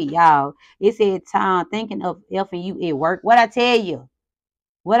help it, y'all. It said, Tom, thinking of effing you at work. What I tell you?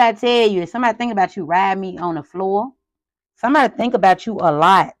 Somebody think about you ride me on the floor. Somebody think about you a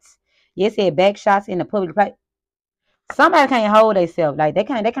lot. It said back shots in the public place. Somebody can't hold themselves. Like they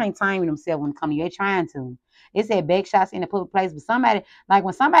can't time themselves when it comes to you. They trying to. It said back shots in the public place. But somebody, like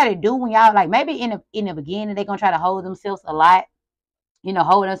when somebody do, when y'all, like maybe in the beginning, they're gonna try to hold themselves a lot, you know,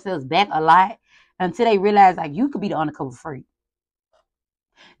 hold themselves back a lot until they realize like you could be the undercover freak.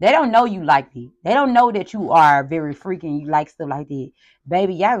 They don't know you like that. They don't know that you are very freaking, you like stuff like that.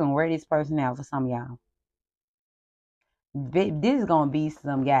 Baby, y'all gonna wear this person out for some of y'all. This is gonna be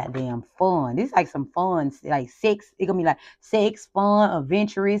some goddamn fun. This is like some fun, like sex. It's gonna be like sex, fun,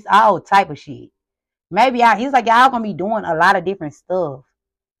 adventurous, all type of shit. Maybe it's like y'all gonna be doing a lot of different stuff.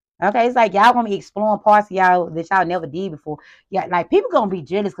 Okay, it's like y'all gonna be exploring parts of y'all that y'all never did before. Yeah, like people gonna be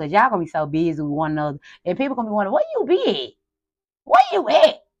jealous because y'all gonna be so busy with one another, and people gonna be wondering where you be at? Where you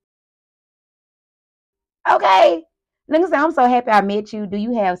at? Okay, look, I'm so happy I met you. Do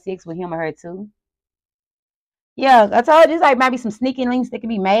you have sex with him or her too? Yeah, I told you it's like maybe some sneaky links that can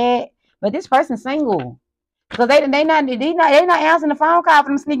be mad, but this person's single because they not answering the phone call for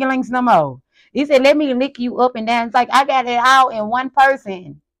them sneaky links no more. He said, "Let me lick you up and down." It's like I got it all in one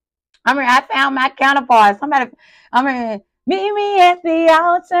person. I mean, I found my counterpart. Meet me at the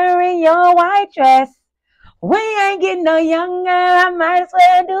altar in your white dress. We ain't getting no younger. I might as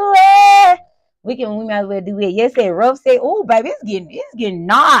well do it. We might as well do it. Yes, said rough said, oh baby, it's getting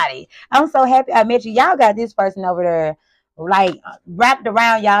naughty. I'm so happy I met you. Y'all got this person over there like wrapped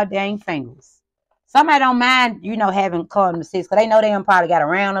around y'all dang fingers. Somebody don't mind, you know, having called them sex, because they know they done probably got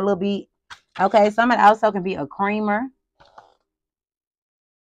around a little bit. Okay, somebody also can be a creamer.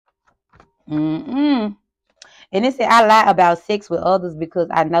 And it said, I lie about sex with others because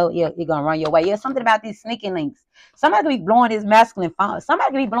I know you're going to run your way. Yeah, something about these sneaky links. Somebody could be blowing this masculine phone.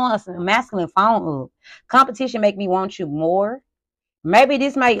 Somebody could be blowing a masculine phone up. Competition make me want you more. Maybe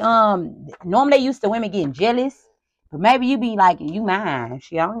this might, normally they used to women getting jealous. But maybe you be like, you mine.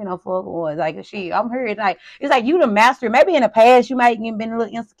 Shit, I don't get no fuck. Or it's like, shit, I'm here. It's like you the master. Maybe in the past you might have been a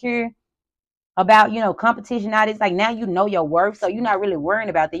little insecure about, you know, competition. Now it's like now you know your worth, so you're not really worrying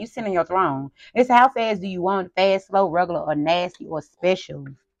about that. You sit on your throne. It's how fast do you want? Fast, slow, regular, or nasty, or special?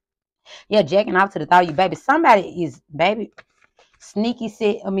 Yeah, jacking off to the thought you, baby. Somebody is, baby, sneaky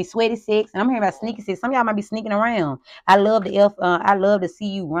sex. Sweaty sex. And I'm hearing about sneaky sex. Some of y'all might be sneaking around. I love to see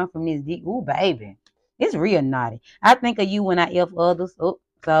you run from this dick. Ooh, baby, it's real naughty. I think of you when I F others. Oh,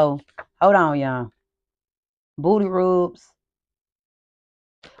 so hold on, y'all. Booty rubs.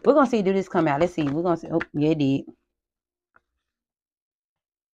 We're going to see, do this come out. Let's see. We're going to see. Oh, yeah, it did.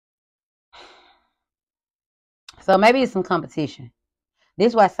 So maybe it's some competition. This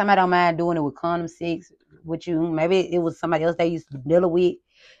is why somebody don't mind doing it with condom sex with you. Maybe it was somebody else they used to deal with.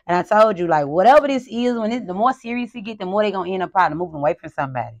 And I told you, like, whatever this is, the more serious you get, the more they're going to end up probably moving away from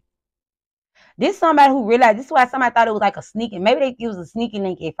somebody. This somebody who realized, this is why somebody thought it was like a sneaking, maybe it was a sneaky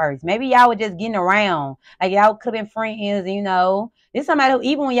link at first. Maybe y'all were just getting around. Like y'all could have been friends, you know. This somebody who,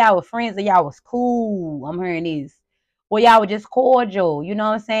 even when y'all were friends and y'all was cool, I'm hearing this. Or y'all were just cordial, you know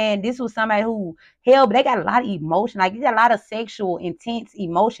what I'm saying? This was somebody who, hell, but they got a lot of emotion. Like, you got a lot of sexual, intense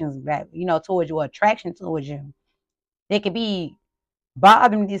emotions back, you know, towards you, or attraction towards you. They could be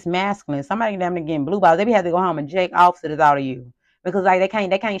bothering this masculine. Somebody them getting blue balls. They be have to go home and jack off to the thought of you. Because like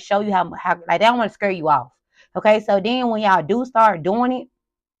they can't show you how like they don't want to scare you off. Okay, so then when y'all do start doing it,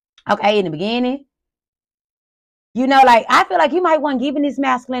 okay, in the beginning, you know, like I feel like you might want giving this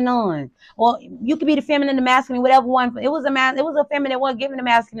masculine on. Or you could be the feminine, the masculine, whatever one. It was a feminine that wasn't giving the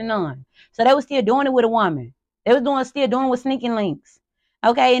masculine on. So they was still doing it with a woman. They was still doing it with sneaking links.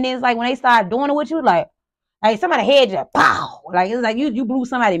 Okay, and then it's like when they start doing it with you, like somebody head you, pow. Like it's like you blew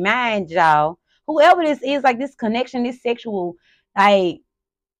somebody's mind, y'all. Whoever this is, like this connection, this sexual, like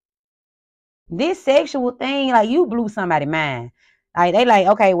this sexual thing, like you blew somebody's mind. Like they like,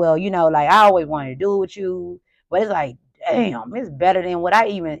 okay, well, you know, like I always wanted to do it with you. But it's like, damn, it's better than what I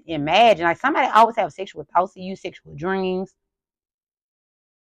even imagined. Like somebody always have sexual thoughts to you, sexual dreams.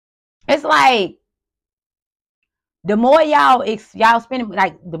 It's like the more y'all spend,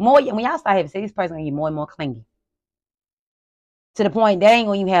 like the more when y'all start having sex, this person gonna get more and more clingy. To the point they ain't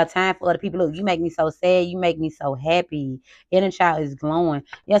gonna even have time for other people. Look, you make me so sad, you make me so happy. Inner child is glowing.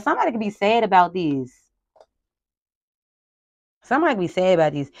 Yeah, somebody could be sad about this. Somebody could be sad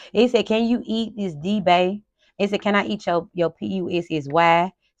about this. It said, can you eat this D-Bay? It said, can I eat your PUSSY?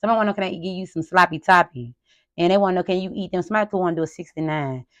 Somebody want to know, can I give you some sloppy toppy? And they want to know, can you eat them? Somebody could want to do a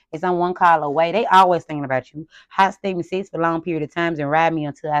 69. It's on one call away. They always thinking about you. Hot statement 6 for a long period of times and ride me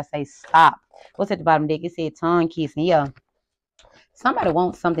until I say stop. What's at the bottom deck? It said tongue kissing. Yeah. Somebody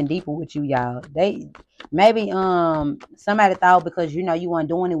wants something deeper with you, y'all. They maybe somebody thought because you know you weren't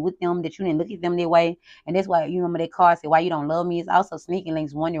doing it with them that you didn't look at them that way, and that's why you remember that card said why you don't love me. It's also sneaking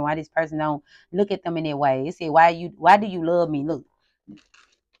links wondering why this person don't look at them in that way. It said why do you love me? Look,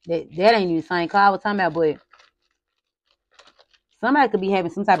 that ain't even the same card I was talking about, but somebody could be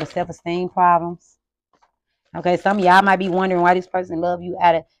having some type of self-esteem problems. Okay, some of y'all might be wondering why this person love you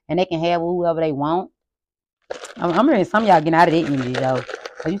and they can have whoever they want. I'm hearing some of y'all getting out of that energy, though.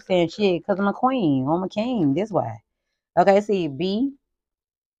 So you saying shit because I'm a queen. I'm a king. This way. Okay, see, B.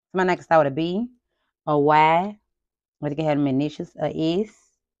 Somebody can start with a B. A Y. Or they can have them initials. A S.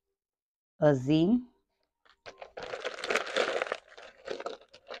 A Z.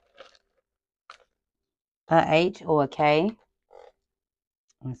 A H or a K.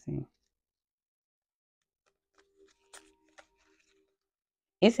 Let's see.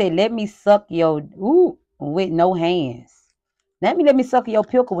 It said, let me suck your... Ooh, with no hands. Let me suck your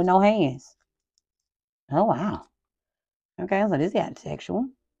pickle with no hands. Oh, wow. Okay, so this got sexual.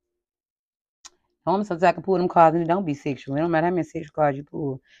 Sometimes I can pull them cards and it don't be sexual. It don't matter how many sexual cards you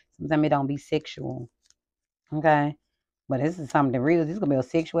pull. Sometimes it don't be sexual. Okay? But this is something real. This is going to be a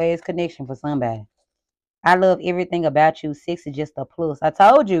sexual ass connection for somebody. I love everything about you. 6 is just a plus. I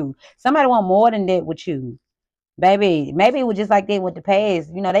told you. Somebody want more than that with you. Baby, maybe it was just like that with the past.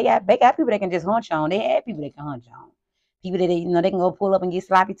 You know, they got people that can just hunch on. They have people that can hunch on. People that, they can go pull up and get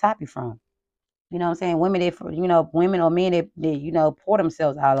sloppy toppy from. You know what I'm saying? Women that, women or men that pour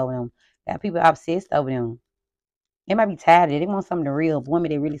themselves all over them. Got people obsessed over them. They might be tired of it. They want something real.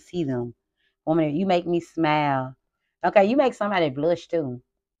 Women that really see them. Woman, you make me smile. Okay, you make somebody blush too.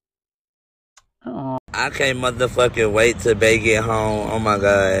 Oh. I can't motherfucking wait till they get home. Oh my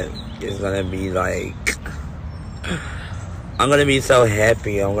God. It's gonna be like... I'm gonna be so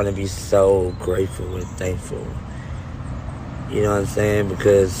happy. I'm gonna be so grateful and thankful. You know what I'm saying?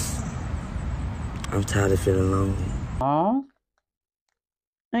 Because I'm tired of feeling lonely. Aw.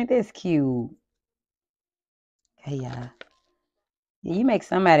 Ain't this cute? Hey, yeah. You make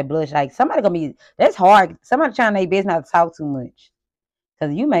somebody blush. Like, somebody gonna be... That's hard. Somebody trying their best not to talk too much.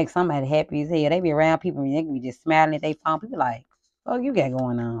 Because you make somebody happy as hell. They be around people and they can be just smiling at their phone. People like, oh, you got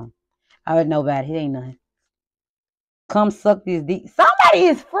going on. I already know about it. It ain't nothing. Come suck this dick. Somebody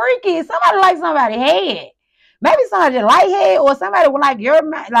is freaky. Somebody like somebody's head. Maybe somebody just like head or somebody would like your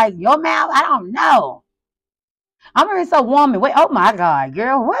mouth. I don't know. I'm hearing so warm and wet. Oh my God,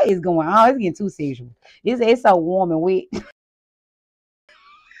 girl, what is going on? It's getting too sexual. It's so warm and wet.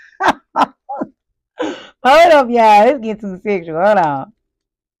 Hold up, y'all. It's getting too sexual. Hold on.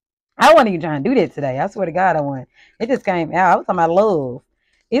 I wasn't even trying to do that today. I swear to God, I wasn't. It just came out. I was talking about love.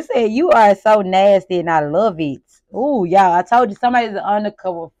 It said, you are so nasty and I love it. Ooh, y'all, I told you somebody's an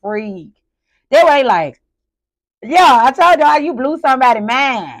undercover freak. They were like, yeah, I told y'all you blew somebody's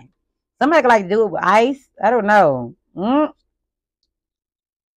mind. Somebody could like to do it with ice. I don't know.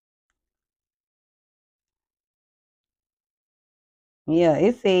 Yeah,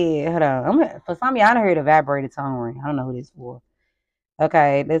 it said, hold on. For some of y'all, I done heard a vibrator tone ring. I don't know who this for.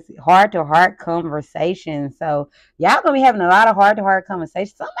 Okay, let's see. Heart-to-heart conversation. So y'all gonna be having a lot of heart-to-heart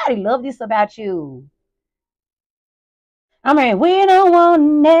conversations. Somebody love this about you. I mean, we don't want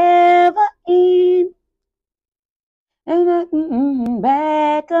never end. And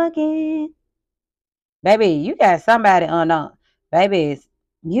back again. Baby, you got somebody on baby,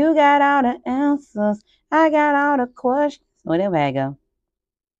 you got all the answers. I got all the questions. Whatever I go.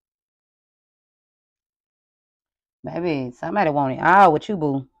 Baby, somebody want it all with you,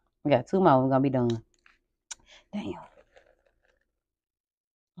 boo. We got 2 more. We're gonna be done. Damn.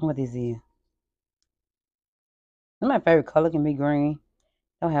 What is it? My favorite color can be green.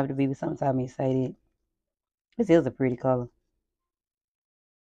 Don't have to be, but sometimes me say that. This is a pretty color.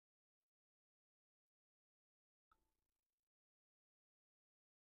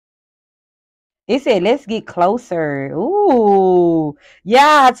 It said, let's get closer. Ooh.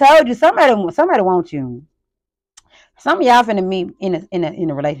 Yeah, I told you. Somebody wants you. Some of y'all finna meet in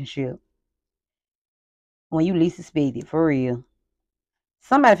a relationship when you least expect it, for real.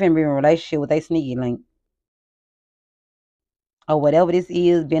 Somebody finna be in a relationship with a sneaky link. Or whatever this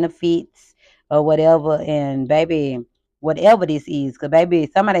is, benefits, or whatever. And baby, whatever this is, because baby,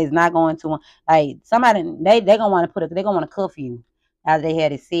 somebody is not going to, like, somebody, they gonna want to they gonna want to cuff you after they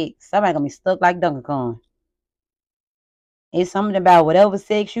had it sex. Somebody gonna be stuck like Donkey Kong. It's something about whatever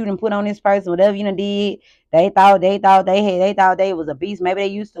sex you done put on this person, whatever you done did. They thought they was a beast. Maybe they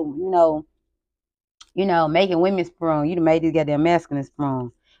used to, making women sprung. You done made this goddamn masculine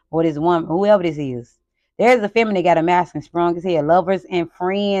sprung. Or this woman, whoever this is. There's a feminine that got a masculine sprung. It's here, lovers and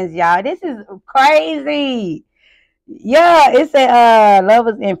friends, y'all. This is crazy. Yeah, it's a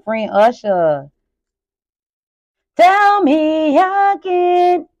lovers and friend Usher. Tell me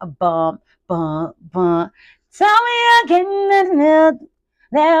again, bump, bump, bump. Tell me again,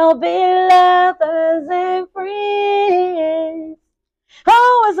 there'll be lovers and friends.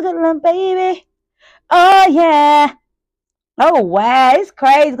 Oh, it's a good one, baby. Oh, yeah. Oh, wow. It's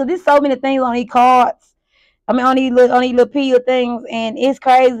crazy because there's so many things on these cards. I mean, on these little peel things. And it's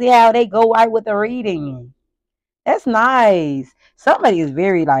crazy how they go right with the reading. That's nice. Somebody is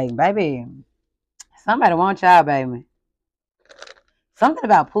very like, baby. Somebody want y'all, baby. Something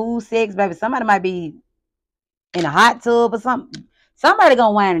about pool sex, baby. Somebody might be in a hot tub or something. Somebody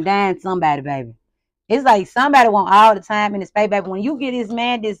gonna wind and dine somebody, baby. It's like somebody want all the time in the space, baby. When you get this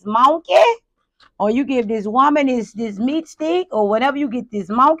man this monkey, or you give this woman this meat stick, or whatever you get this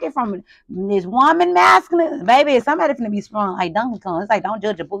monkey from this woman masculine, baby, somebody finna be sprung like Donkey Kong. It's like, don't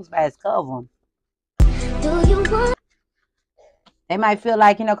judge a book by its cover. Do you want? They might feel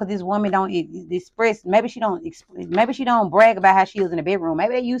like, because this woman don't express. Maybe she don't brag about how she is in the bedroom.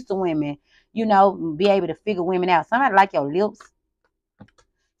 Maybe they used to women, be able to figure women out. Somebody like your lips.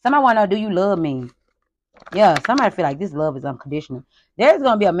 Somebody want to know, do you love me? Yeah, somebody feel like this love is unconditional. There's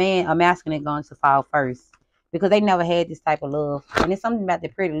going to be a masculine going to fall first because they never had this type of love. And it's something about the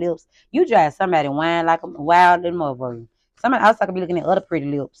pretty lips. You drive somebody whine like a wild little motherfucker. Somebody else I could be looking at other pretty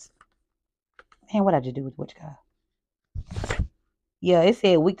lips. Man, what I just do with what you got? Yeah, it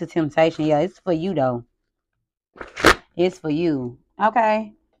said weak to temptation. Yeah, it's for you, though. It's for you.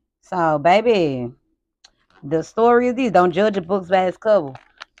 Okay. So, baby, the story is this. Don't judge a book by its cover.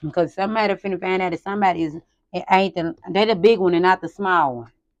 Because somebody finna find out that somebody they're the big one and not the small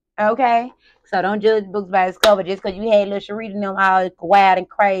one. Okay? So, don't judge books by its cover. Just because you had little Seretha and them all wild and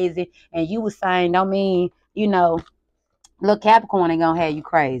crazy and you was saying, don't mean, little Capricorn ain't gonna have you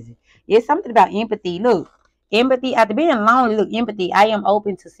crazy. It's something about empathy. Look. Empathy, after being lonely, look, empathy, I am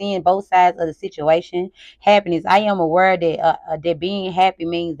open to seeing both sides of the situation. Happiness, I am aware that being happy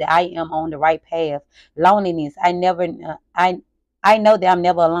means that I am on the right path. Loneliness, I know that I'm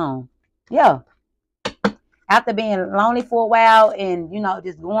never alone. Yeah. After being lonely for a while and,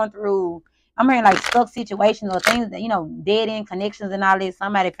 just going through, I'm hearing like stuck situations or things that, dead end connections and all this,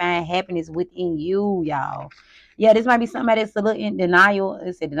 somebody find happiness within you, y'all. Yeah, this might be somebody that's a little in denial.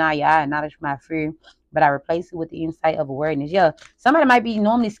 It's a denial, I acknowledge my fear, but I replace it with the insight of awareness. Yeah, somebody might be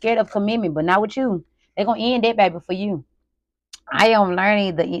normally scared of commitment, but not with you. They're going to end that, baby, for you. I am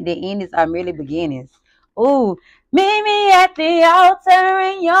learning the endings are merely beginnings. Ooh, meet me at the altar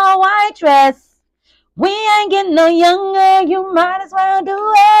in your white dress. We ain't getting no younger, you might as well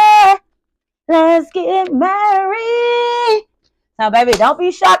do it. Let's get married. Now, baby, don't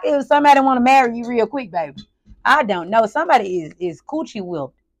be shocked if somebody want to marry you real quick, baby. I don't know. Somebody is coochie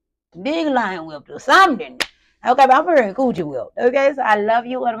whipped. Big lion whipped or something. Okay, but I'm very coochie whipped. Okay, so I love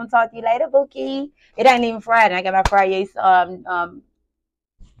you and I'm gonna talk to you later, Bookie. It ain't even Friday. I got my Friday's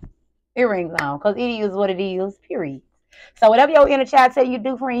earrings on because it is what it is. Period. So whatever your inner child tell you to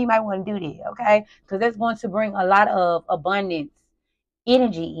do, friend, you might want to do that, okay? Because that's going to bring a lot of abundance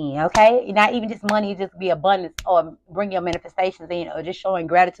energy in, okay? Not even just money, just be abundance, or bring your manifestations in, or just showing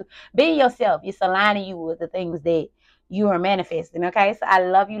gratitude. Being yourself, it's aligning you with the things that you are manifesting, okay? So I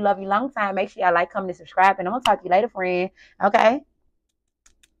love you long time. Make sure y'all like, comment, and subscribe, and I'm gonna talk to you later, friend, okay?